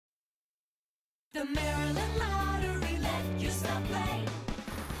The Maryland Lottery let you stop playing.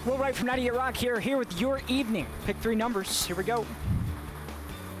 Will Wright from 98 Rock here with your evening. Pick three numbers. Here we go.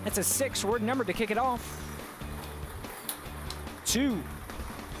 That's a 6-word number to kick it off. 2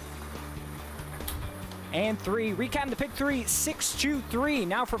 and 3. Recap the pick three. 6, 2, 3.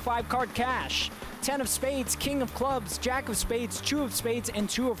 Now for 5-card cash. 10 of spades, king of clubs, jack of spades, 2 of spades, and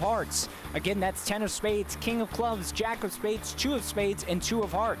 2 of hearts. Again, that's 10 of spades, king of clubs, jack of spades, 2 of spades, and 2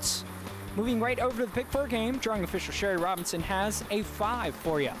 of hearts. Moving right over to the pick four game, drawing official Sherry Robinson has a 5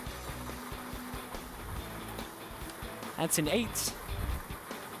 for you. That's an 8.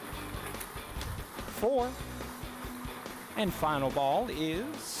 4. And final ball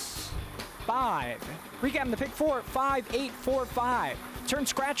is 5. Recapping the pick four, 5, 8, 4, 5. Turn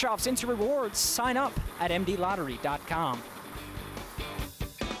scratch-offs into rewards. Sign up at mdlottery.com.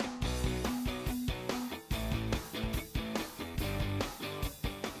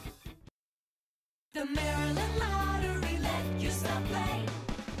 The Maryland Lottery let you stop playing.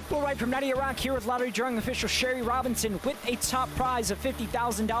 Will Wright from 98 Rock here with lottery drawing official Sherry Robinson with a top prize of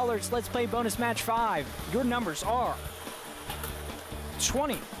 $50,000. Let's play bonus match 5. Your numbers are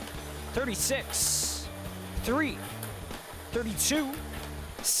 20, 36, 3, 32,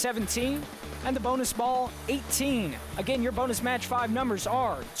 17, and the bonus ball 18. Again, your bonus match 5 numbers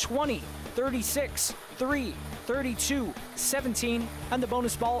are 20, 36, 3, 32, 17, and the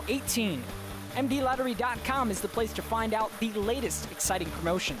bonus ball 18. MDLottery.com is the place to find out the latest exciting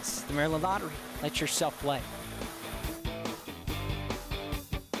promotions. The Maryland Lottery. Let yourself play.